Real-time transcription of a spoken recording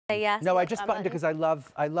Yes. No, I just buttoned it because I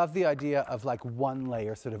love the idea of like one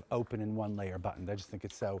layer sort of open and one layer buttoned. I just think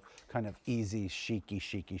it's so kind of easy,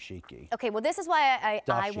 chicy. Okay, well this is why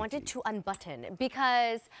I wanted to unbutton,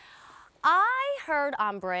 because I heard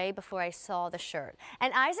ombre before I saw the shirt,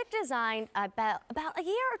 and Isaac designed about a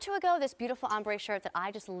year or two ago this beautiful ombre shirt that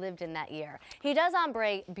I just lived in that year. He does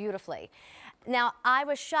ombre beautifully. Now, I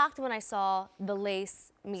was shocked when I saw the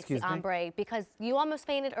lace meets the ombre, because you almost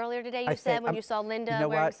fainted earlier today. You said when you saw Linda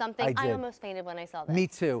wearing something. I almost fainted when I saw this. Me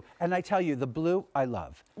too. And I tell you, the blue I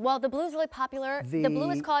love. Well, the blue is really popular. The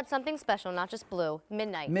blue is called something special, not just blue.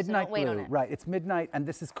 Midnight. Midnight so don't wait blue, on it. right? It's midnight, and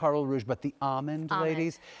this is Coral Rouge, but the almond,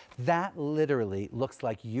 ladies, that literally looks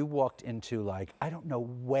like you walked into like I don't know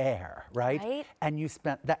where, right? And you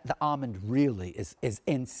spent that. The almond really is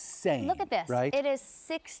insane. Look at this. Right? It is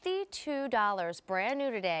 $62, brand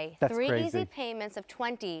new today. That's 3 crazy. easy payments of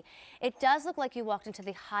 $20. It does look like you walked into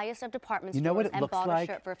the highest of department stores You know what it and looks bought like?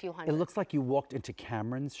 a shirt for a few hundred. It looks like you walked into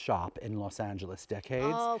Cameron's shop in Los Angeles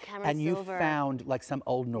decades, Cameron Silver. Found like some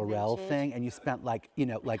old Norel thing, and you spent like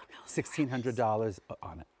like $1,600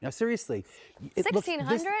 on it. No, seriously, it looks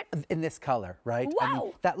in this color, right? Wow. I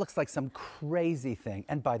mean, that looks like some crazy thing.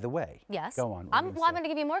 And by the way, yes, go on. I'm going to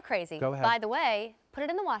give you more crazy. Go ahead. By the way, put it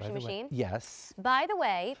in the washing machine. Yes. By the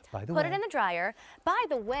way, put it in the dryer. By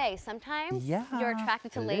the way, sometimes you're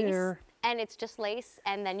attracted to lace. And it's just lace,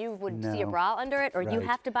 and then you would see a bra under it, or you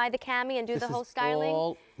have to buy the cami and do the whole styling.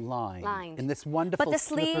 All lined in this wonderful but the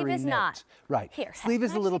sleeve is knit. Not. Right. Here, sleeve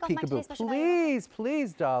is a little peekaboo.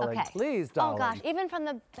 Please, darling. Okay. Please, darling. Oh gosh, even from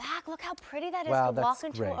the back, look how pretty that is wow, to walk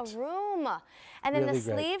into a room. And then the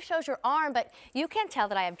sleeve shows your arm, but you can't tell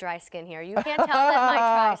that I have dry skin here. You can't tell that my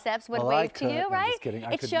triceps would wave to you, right?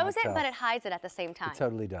 It shows it, but it hides it at the same time. It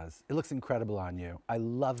totally does. It looks incredible on you. I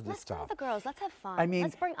love this stuff. Let's tell the girls. Let's have fun. I mean,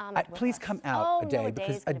 let's bring almond with please us. come out a day,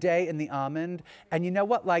 because a day in the almond. And you know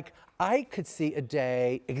what? Like, I could see a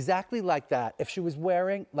day exactly like that if she was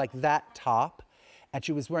wearing like that top, and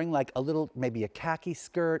she was wearing like a little, maybe a khaki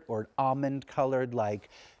skirt or an almond colored like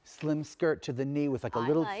slim skirt to the knee with like a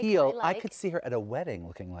little heel. I could see her at a wedding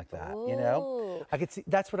looking like that, you know? I could see,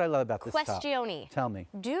 that's what I love about this top. Questione. Tell me.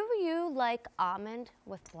 Do you like almond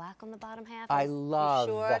with black on the bottom half? I love.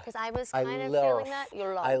 You sure? Because I was kind of feeling that. You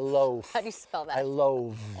love. I loathe. How do you spell that? I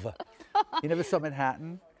loathe. You never saw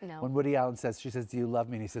Manhattan? No. When Woody Allen says, she says, do you love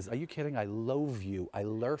me? And he says, are you kidding? I loathe you. I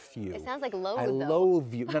lurf you. It sounds like loathe, I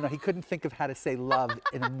loathe you. No, he couldn't think of how to say love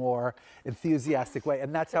in a more enthusiastic way.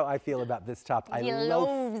 And that's how I feel about this top. I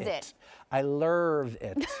loathe it. I loathe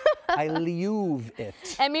it. I loathe it.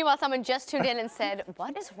 And meanwhile, someone just tuned in and said,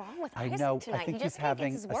 what is wrong with Isaac tonight? I think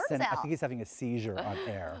he's having a seizure on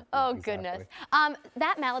air. Oh, goodness.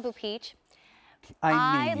 That Malibu peach.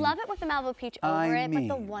 I love it with the Malibu peach over it, but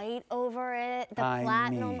the white over it, the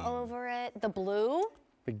platinum over it, the blue.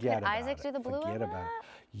 Forget about it. Could Isaac do the blue over that?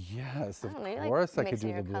 Yes, of course I could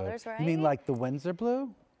do the blue. Colors, right? You mean like the Windsor blue?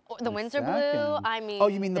 The Windsor blue, I mean. Oh,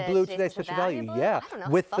 you mean the blue Today's Special Value? Yeah,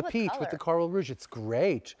 with the peach, with the Coral Rouge. It's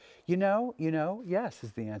great. You know, yes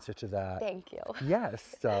is the answer to that. Thank you.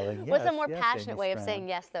 Yes, darling. Yes, what's a more passionate way of saying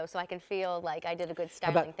yes, though, so I can feel like I did a good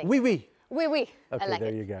styling thing? Oui, oui. Oui, oui. Okay, I like there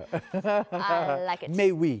it. you go. I like it.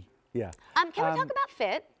 Mais oui. Yeah. Can we talk about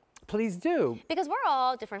fit? Please do. Because we're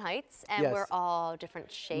all different heights, and we're all different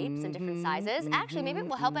shapes and different sizes. Actually, maybe it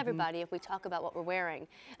will help everybody if we talk about what we're wearing.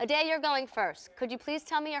 Adair, you're going first. Could you please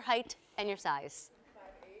tell me your height and your size?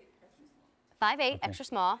 5'8", extra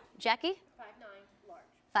small. Jackie? 5'9",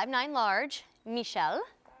 large. 5'9", large. Michelle?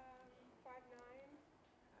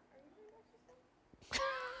 5'9".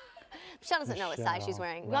 Michelle doesn't know what size she's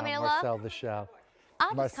wearing. You want me to look? Marcel the Shell.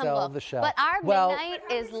 I'll just come look. But our midnight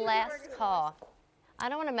is last call. I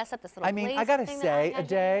don't want to mess up this little I mean, I gotta say, a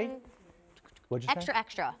day. What'd you say?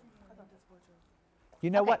 Extra. You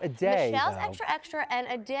know what? A day. Michelle's extra, and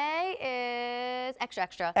a day is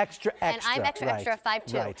extra. Extra. And I'm extra,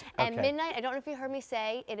 5'2". Right. And midnight, I don't know if you heard me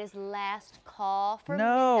say, it is last call for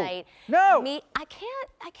midnight. No. I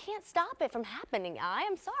can't stop it from happening. I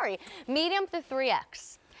am sorry. Medium through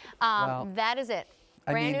 3X. That is it.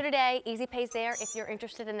 Brand new today, easy pays there. If you're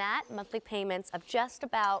interested in that, monthly payments of just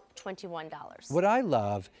about $21. What I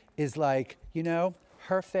love is like, you know,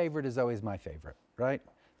 her favorite is always my favorite, right?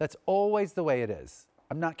 That's always the way it is.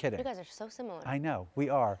 I'm not kidding. You guys are so similar. I know, we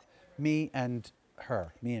are. Me and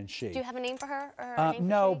her, me and she. Do you have a name for her? Or a name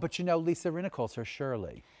no, for but you know, Lisa Rinna calls her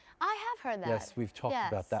Shirley. I have heard that. Yes, we've talked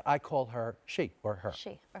about that. I call her she or her.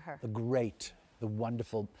 She or her. The great, the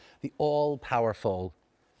wonderful, the all-powerful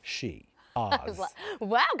she. Oz.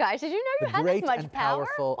 Wow, guys, did you know you had this much and power?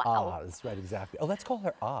 powerful Wow. Oz, right, exactly. Oh, let's call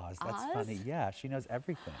her Oz. That's Oz? funny. Yeah, she knows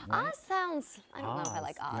everything, right? Oz sounds, I don't know if I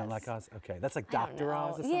like Oz. You don't like Oz? Okay, that's like I don't Dr.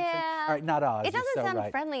 Oz or something? Yeah. All right, not Oz. It doesn't You're so sound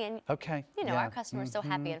right. friendly, and okay, you know, yeah. our customers so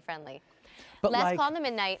happy and friendly. But Last like, call in the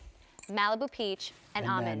midnight, Malibu Peach and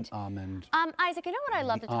almond. Then almond. Isaac, you know what I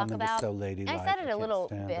love to talk almond is about? so ladylike. I said it I a little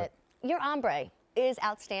can't stand bit. Your ombre is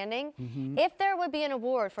outstanding. If there would be an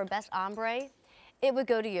award for best ombre, it would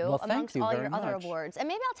go to you amongst all your other awards. And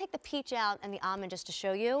maybe I'll take the peach out and the almond just to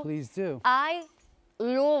show you. Please do. I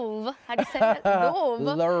love, how do you say it?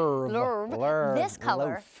 Love. This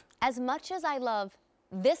color. As much as I love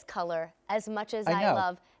this color, as much as I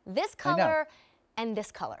love this color and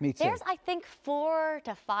this color. Me too. There's, I think, 4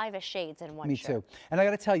 to 5 shades in one Me shirt. too. And I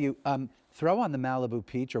got to tell you, throw on the Malibu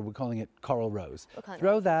Peach, or we're calling it Coral Rose.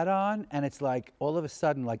 Throw that on, and it's like all of a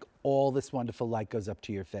sudden, like all this wonderful light goes up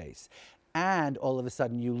to your face. And all of a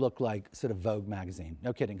sudden you look like sort of Vogue magazine.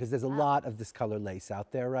 No kidding, because there's a lot of this color lace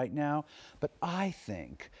out there right now. But I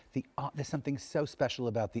think there's something so special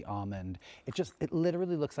about the almond. It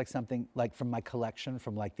literally looks like something like from my collection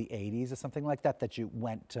from like the 80s or something like that, that you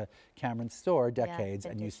went to Cameron's store decades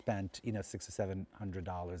and you spent, you know, $600 or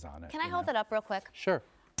 $700 on it. Can I hold that up real quick? Sure.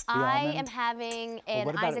 I am having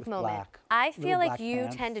an Isaac moment. Black? I feel like black you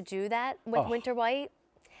pants? tend to do that with winter white.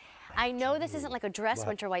 I know this isn't like a dress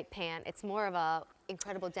winter white pant. It's more of a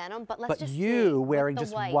incredible denim, but let's just see. But you wearing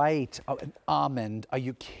just white, an almond, are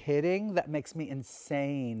you kidding? That makes me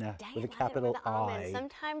insane with a capital I.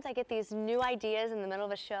 Sometimes I get these new ideas in the middle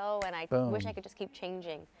of a show and I wish I could just keep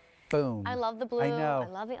changing. Boom. I love the blue. I know. I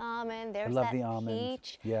love the almond. There's love that the almond.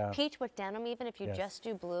 peach. Yeah. Peach with denim even if you just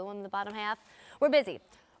do blue on the bottom half. We're busy.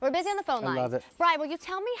 We're busy on the phone lines. I love it. Brian, will you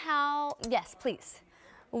tell me how, yes, please.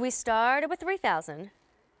 We started with 3,000.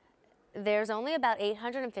 There's only about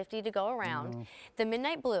 850 to go around. The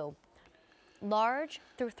midnight blue, large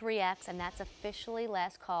through 3X, and that's officially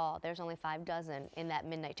last call. There's only 5 dozen in that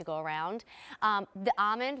midnight to go around. The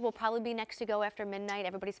almond will probably be next to go after midnight.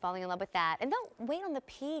 Everybody's falling in love with that. And don't wait on the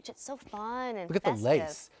peach. It's so fun and Look at festive. the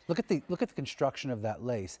lace. Look at the construction of that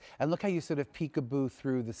lace. And look how you sort of peekaboo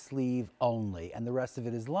through the sleeve only. And the rest of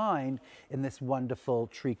it is lined in this wonderful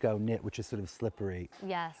tricot knit, which is sort of slippery.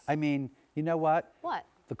 Yes. I mean, you know what? What?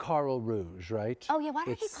 The Coral Rouge, right? Oh, yeah, why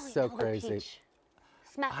do you keep calling it so Coral crazy. Peach?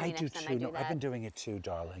 Smack me next time I do that. I've been doing it too,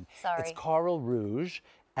 darling. Sorry. It's Coral Rouge,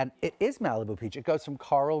 and it is Malibu Peach. It goes from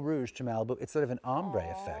Coral Rouge to Malibu. It's sort of an ombre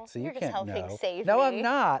effect, so you can't know. You're just helping save no, me. I'm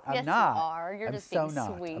not. I'm yes, not. you are. You're just being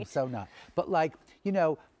sweet. I'm so not. But like, you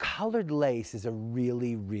know, colored lace is a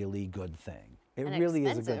really, really good thing. It really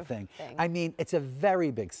is a good thing. I mean, it's a very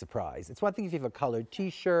big surprise. It's one thing if you have a colored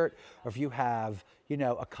t-shirt or if you have, you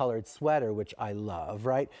know, a colored sweater, which I love,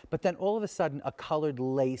 right? But then all of a sudden a colored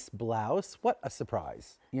lace blouse, what a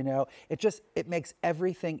surprise, you know? It makes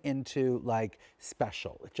everything into like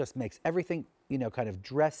special. It just makes everything, you know, kind of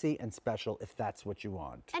dressy and special if that's what you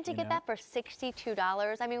want. And to get that for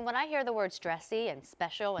 $62, I mean, when I hear the words dressy and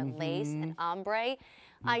special and lace and ombre,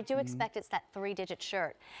 I do expect it's that 3-digit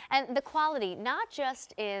shirt. And the quality, not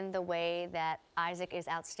just in the way that Isaac is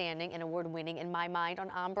outstanding and award-winning in my mind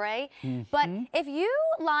on ombre, but if you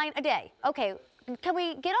line a day, okay, can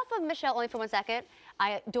we get off of Michelle only for 1 second?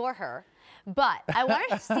 I adore her. But I want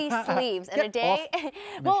to see sleeves in a day.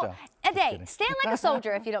 Well, a day. Stand like a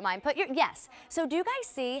soldier if you don't mind. Yes. So do you guys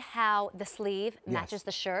see how the sleeve matches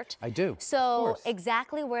the shirt? I do. So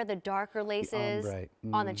exactly where the darker lace is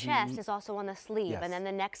on the chest is also on the sleeve. And then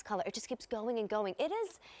the next color, it just keeps going and going. It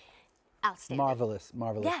is outstanding. Marvelous,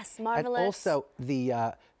 marvelous. Yes, marvelous. And also the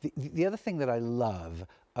other thing that I love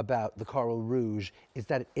about the Coral Rouge is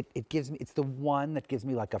that it gives me, it's the one that gives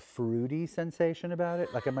me like a fruity sensation about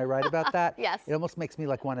it. Like, am I right about that? Yes. It almost makes me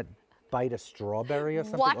like want to bite a strawberry or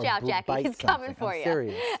something. Watch out, Jackie. He's coming for you.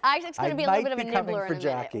 Serious. Isaac's going to be a little bit of a nibbler in a minute.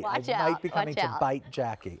 Jackie. Watch I out. might be coming to bite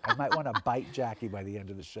Jackie. I might want to bite Jackie by the end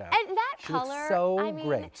of the show. And that she color, looks so I mean,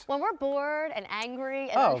 great. When we're bored and angry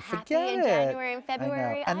and unhappy in January and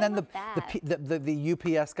February, and then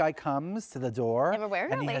the UPS guy comes to the door. And we're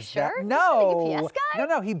wearing a lace shirt? No. The UPS guy?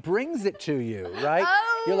 No, he brings it to you, right?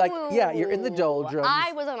 Oh. You're like, yeah, you're in the doldrums.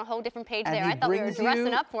 I was on a whole different page there. I thought we were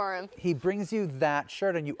dressing up for him. He brings you that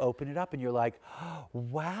shirt and you open it up and you're like, oh,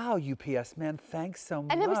 wow, UPS man, thanks so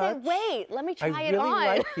much. And then we say, wait, let me try it on. I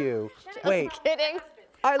really like you. Wait. Just kidding.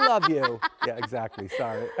 I love you. Yeah, exactly.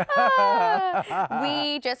 Sorry.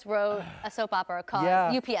 We just wrote a soap opera called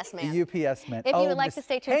UPS Man. UPS Man. If you would like to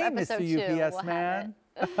stay tuned for episode 2, Mr. UPS Man.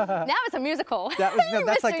 Now it's a musical.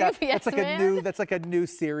 That's like a Man. new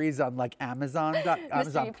series on like Amazon Prime.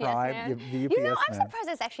 The UPS You know, I'm Man. surprised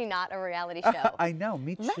it's actually not a reality show. I know,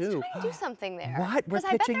 me too. Let's try and do something there. What? We're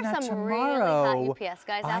pitching I bet there's that some tomorrow. really hot UPS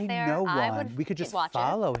guys out there. I know I one. would We could just watch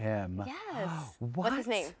follow him. Yes. What? What's his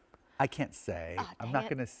name? I can't say. Oh, I'm dang not it.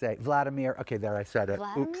 going to say. Vladimir. Okay, there, I said it.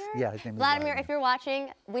 Vladimir? Oops. Yeah, his name is Vladimir, if you're watching,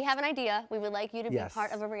 we have an idea. We would like you to be Yes.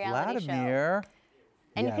 part of a reality show. Vladimir.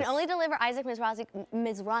 And you Yes. can only deliver Isaac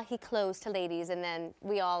Mizrahi clothes to ladies, and then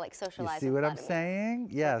we all like You socialize. see with what I'm Vladimir. saying?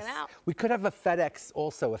 Yes. out. We could have a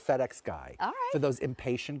FedEx guy. All right. For those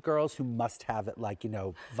impatient girls who must have it, like, you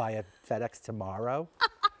know, via FedEx tomorrow.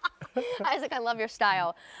 Isaac, I love your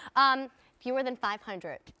style. Fewer than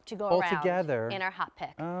 500 to go Altogether. around in our hot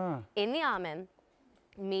pick. In the almond,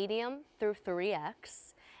 medium through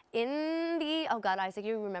 3X. In the, oh God, Isaac,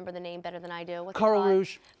 you remember the name better than I do. What's it Coral called?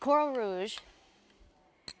 Rouge. Coral Rouge.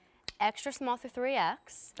 Extra small through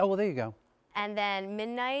 3X. Oh, well, there you go. And then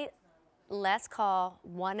midnight, let's call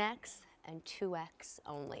 1X and 2X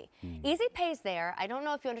only. Easy Pay's there. I don't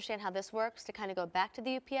know if you understand how this works. To kind of go back to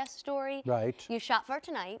the UPS story. Right. You shop for it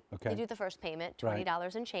tonight. Okay. You do the first payment, Right.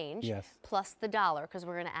 $20 and change. Yes. Plus the $1, because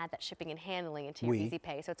we're going to add that shipping and handling into your Oui. Easy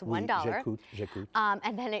Pay. So it's Oui, $1. j'écoute.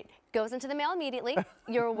 And then it goes into the mail immediately.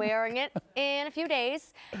 You're wearing it in a few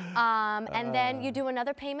days. And then you do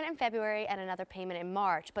another payment in February and another payment in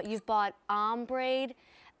March. But you've bought ombre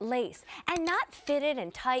lace and not fitted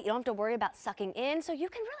and tight. You don't have to worry about sucking in, so you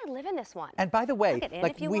can really live in this one. And by the way, Tuck it in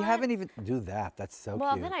like if you we want. haven't even do that. That's so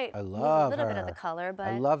Well, cute. then I lose a love little her. bit of the color, but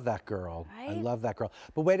I love that girl. I Right? love that girl.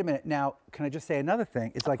 But wait a minute. Now, can I just say another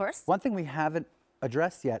thing? It's like course. one thing we haven't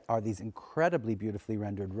addressed yet are these incredibly beautifully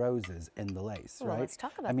rendered roses in the lace, Well, right? let's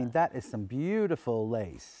talk about I mean, that is some beautiful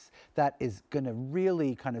lace that is going to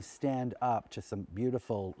really kind of stand up to some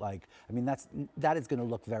beautiful, like, I mean, that is going to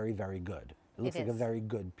look very, very good. It looks like a is. very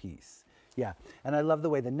good piece. Yeah, and I love the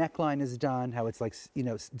way the neckline is done, how it's like, you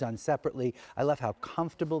know, done separately. I love how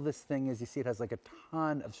comfortable this thing is. You see it has like a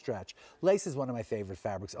ton of stretch. Lace is one of my favorite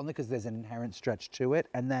fabrics, only because there's an inherent stretch to it.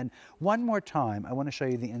 And then one more time, I want to show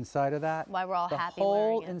you the inside of that. Why we're all happy The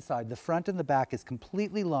whole wearing it. inside, the front and the back is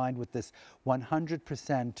completely lined with this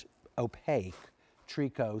 100% opaque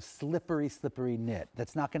tricot, slippery, slippery knit.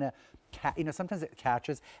 That's not going to, you know, sometimes it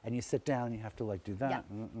catches and you sit down and you have to like do that. Yeah,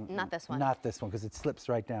 not this one. Not this one, because it slips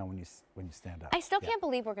right down when you stand up. I still can't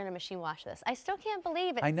believe we're going to machine wash this. I still can't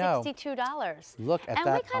believe it's I know. $62. Look at and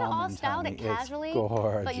that we kind of all almond, styled honey. it It's casually.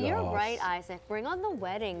 gorgeous. But you're right, Isaac. Bring on the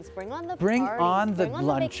weddings. Bring on the Bring parties. on the bring on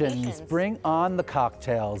luncheons, vacations. bring on the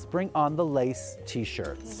cocktails, bring on the lace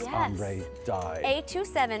t-shirts. Yes. Ombre dye.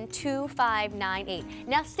 827-2598.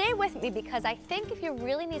 Now stay with me, because I think if you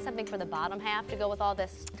really need something for the bottom half to go with all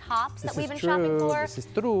this tops that we've been shopping for, This is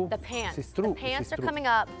true. the pants. This is true. The pants This is are true. coming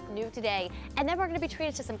up new today. And then we're going to be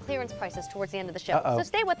treated to some clearance prices towards the end of the show. So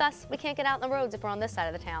stay with us. We can't get out on the roads if we're on this side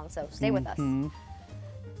of the town, so stay with us.